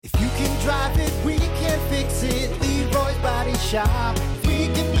drive it, we can fix it. Leroy's Body Shop. We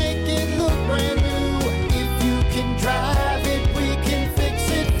can make it look brand new. If you can drive it, we can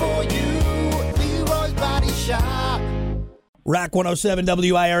fix it for you. Leroy's Body Shop. Rock 107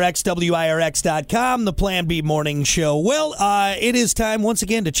 WIRX, WIRX.com, the Plan B Morning Show. Well, it is time once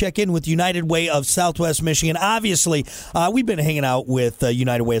again to check in with United Way of Southwest Michigan. Obviously, we've been hanging out with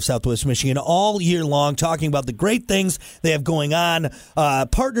United Way of Southwest Michigan all year long, talking about the great things they have going on,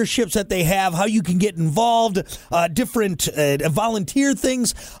 partnerships that they have, how you can get involved, different volunteer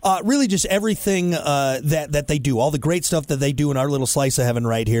things, really just everything that they do, all the great stuff that they do in our little slice of heaven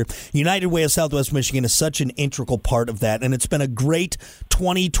right here. United Way of Southwest Michigan is such an integral part of that, and it's been a great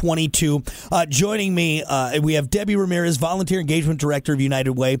 2022. Joining me, we have Debbie Ramirez, Volunteer Engagement Director of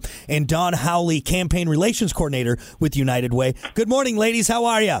United Way, and Dawn Howley, Campaign Relations Coordinator with United Way. Good morning, ladies. How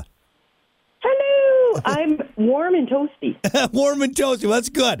are you? Hello. I'm warm and toasty. Warm and toasty. That's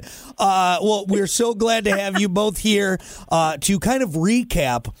good. Well, we're so glad to have you both here to kind of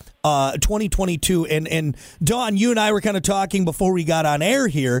recap 2022. And Dawn, you and I were kind of talking before we got on air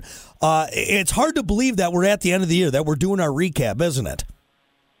here. It's hard to believe that we're at the end of the year, that we're doing our recap, isn't it?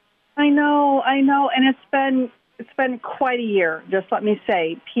 I know. And it's been quite a year, just let me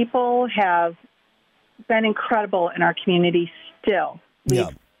say. People have been incredible in our community still.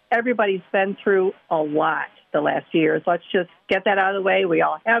 Everybody's been through a lot the last years. Let's just get that out of the way. We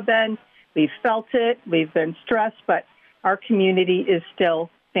all have been. We've felt it. We've been stressed, but our community is still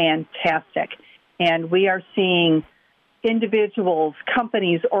fantastic. And we are seeing individuals,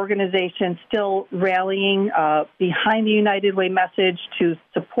 companies, organizations still rallying behind the United Way message to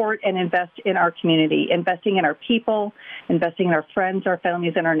support and invest in our community, investing in our people, investing in our friends, our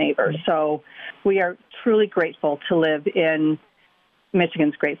families, and our neighbors. So we are truly grateful to live in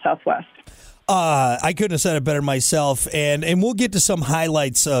Michigan's great Southwest. I couldn't have said it better myself, and we'll get to some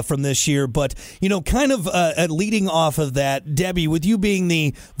highlights from this year, but, kind of leading off of that, Debbie, with you being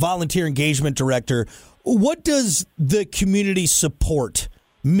the Volunteer Engagement Director, what does the community support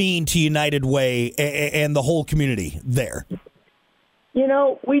mean to United Way and the whole community there? We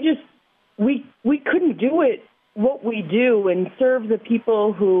couldn't do it, what we do, and serve the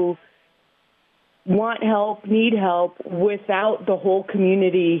people who want help, need help, without the whole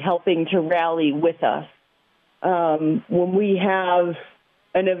community helping to rally with us. When we have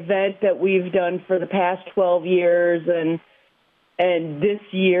an event that we've done for the past 12 years and this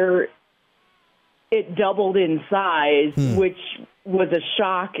year it doubled in size, which was a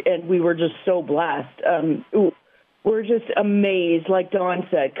shock, and we were just so blessed. We're just amazed, like Dawn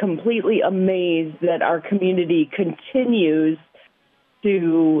said, completely amazed that our community continues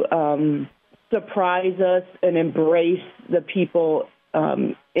to surprise us and embrace the people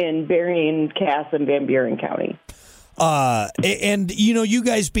in Berrien, Cass, and Van Buren County. And, you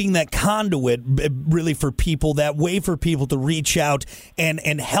guys being that conduit really for people, that way for people to reach out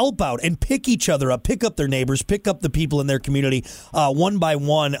and help out and pick each other up, pick up their neighbors, pick up the people in their community one by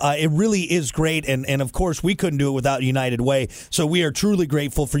one. It really is great. And of course, we couldn't do it without United Way. So we are truly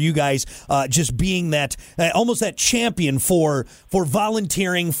grateful for you guys just being that almost that champion for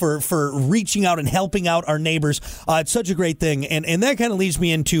volunteering, for reaching out and helping out our neighbors. It's such a great thing. And that kind of leads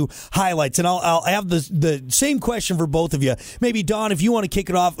me into highlights. And I'll have the same question for both of you. Maybe, Dawn, if you want to kick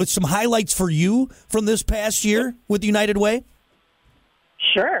it off with some highlights for you from this past year with United Way?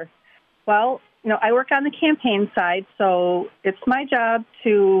 Sure. Well, I work on the campaign side, so it's my job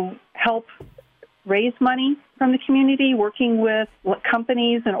to help raise money from the community, working with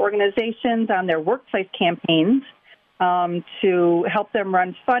companies and organizations on their workplace campaigns to help them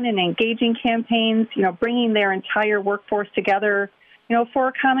run fun and engaging campaigns, bringing their entire workforce together, for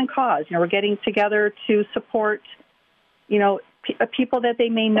a common cause. We're getting together to support people that they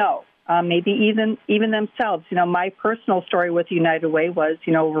may know, maybe even themselves. My personal story with United Way was,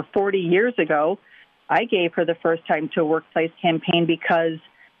 over 40 years ago, I gave for the first time to a workplace campaign because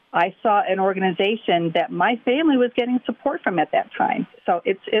I saw an organization that my family was getting support from at that time. So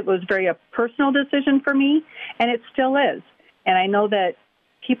it was very a personal decision for me, and it still is. And I know that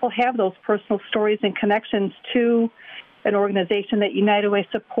people have those personal stories and connections to an organization that United Way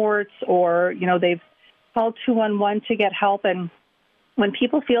supports, or, they've called 211 to get help. And when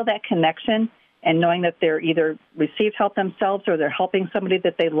people feel that connection and knowing that they're either received help themselves or they're helping somebody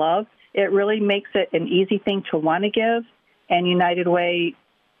that they love, it really makes it an easy thing to want to give. And United Way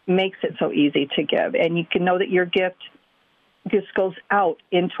makes it so easy to give. And you can know that your gift just goes out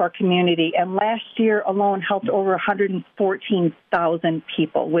into our community. And last year alone helped over 114,000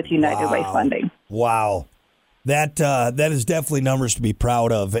 people with United Way funding. Wow. That is definitely numbers to be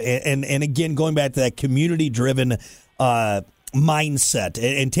proud of. And again, going back to that community-driven mindset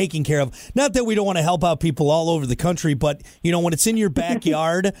and taking care of, not that we don't want to help out people all over the country, but when it's in your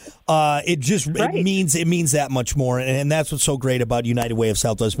backyard, it means that much more, and that's what's so great about United Way of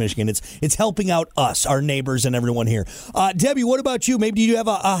Southwest Michigan. It's helping out us, our neighbors, and everyone here. Debbie, what about you? Maybe do you have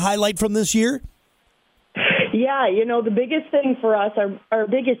a highlight from this year? Yeah, the biggest thing for us, our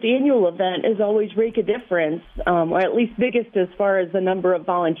biggest annual event is always Rake a Difference, or at least biggest as far as the number of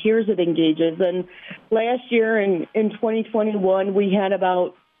volunteers it engages. And last year in 2021, we had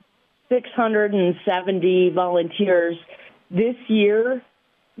about 670 volunteers. This year,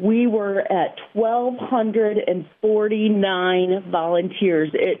 we were at 1,249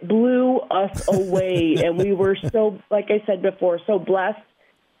 volunteers. It blew us away, and we were so, like I said before, so blessed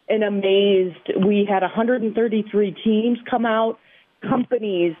and amazed. We had 133 teams come out,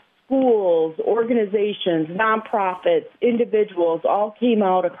 companies, schools, organizations, nonprofits, individuals, all came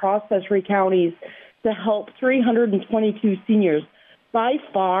out across the 3 counties to help 322 seniors. By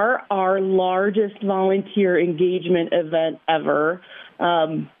far our largest volunteer engagement event ever,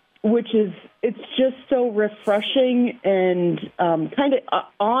 it's just so refreshing and kind of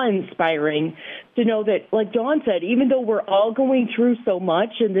awe-inspiring to know that, like Dawn said, even though we're all going through so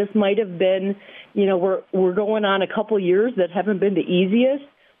much, and this might have been, we're going on a couple years that haven't been the easiest,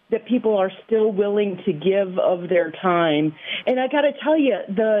 that people are still willing to give of their time. And I got to tell you,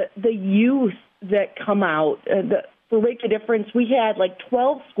 the youth that come out, for Rake a Difference, we had like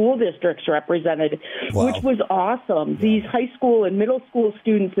 12 school districts represented, wow, which was awesome. Yeah. These high school and middle school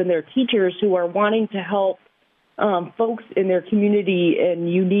students and their teachers who are wanting to help folks in their community in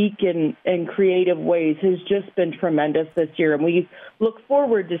unique and creative ways has just been tremendous this year. And we look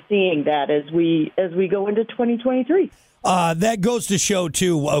forward to seeing that as we go into 2023. That goes to show,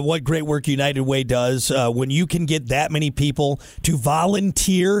 too, what great work United Way does. When you can get that many people to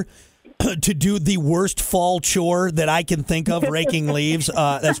volunteer to do the worst fall chore that I can think of, raking leaves,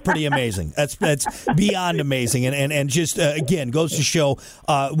 that's pretty amazing. That's beyond amazing, and just again goes to show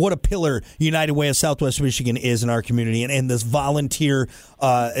what a pillar United Way of Southwest Michigan is in our community, and this volunteer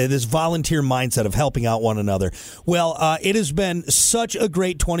mindset of helping out one another. Well, it has been such a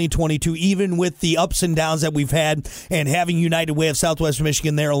great 2022, even with the ups and downs that we've had, and having United Way of Southwest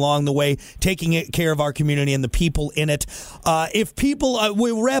Michigan there along the way, taking care of our community and the people in it. If people,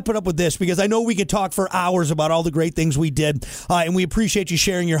 we'll wrap it up with this, because I know we could talk for hours about all the great things we did, and we appreciate you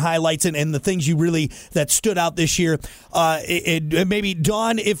sharing your highlights and the things that stood out this year. Maybe,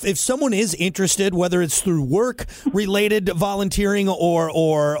 Dawn, if someone is interested, whether it's through work-related volunteering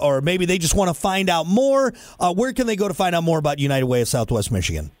or maybe they just want to find out more, where can they go to find out more about United Way of Southwest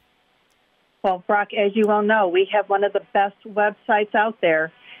Michigan? Well, Brock, as you well know, we have one of the best websites out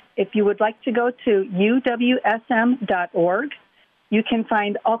there. If you would like to go to uwsm.org, you can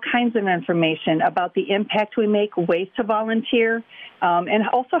find all kinds of information about the impact we make, ways to volunteer, and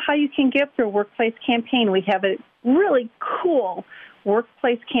also how you can give through a workplace campaign. We have a really cool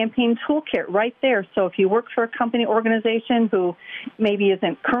workplace campaign toolkit right there. So if you work for a company organization who maybe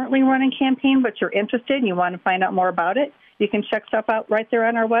isn't currently running a campaign, but you're interested and you want to find out more about it, you can check stuff out right there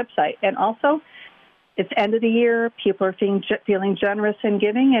on our website. And also, it's end of the year. People are feeling generous in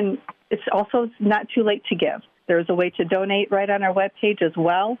giving, and it's also not too late to give. There's a way to donate right on our webpage as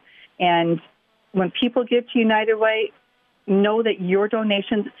well. And when people give to United Way, know that your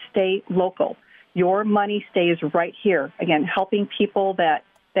donations stay local. Your money stays right here. Again, helping people that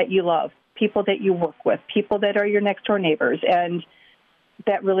you love, people that you work with, people that are your next door neighbors. And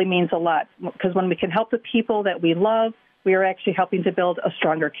that really means a lot, because when we can help the people that we love, we are actually helping to build a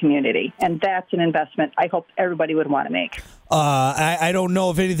stronger community. And that's an investment I hope everybody would want to make. I don't know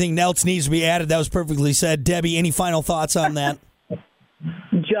if anything else needs to be added. That was perfectly said. Debbie, any final thoughts on that?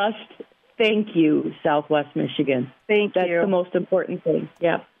 Just thank you, Southwest Michigan. Thank you. That's the most important thing.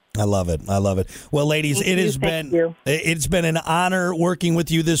 Yeah. I love it. Well, ladies, it's been an honor working with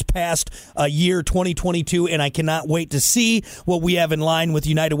you this past year, 2022, and I cannot wait to see what we have in line with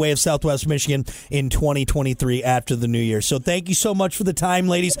United Way of Southwest Michigan in 2023 after the new year. So thank you so much for the time,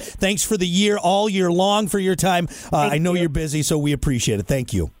 ladies. Thanks for the year, all year long, for your time. I know you're busy, so we appreciate it.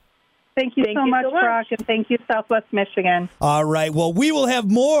 Thank you. Thank you so much, Brock, and thank you, Southwest Michigan. All right. Well, we will have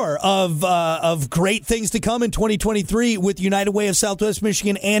more of great things to come in 2023 with United Way of Southwest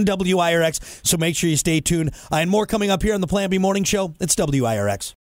Michigan and WIRX, so make sure you stay tuned. And more coming up here on the Plan B Morning Show. It's WIRX.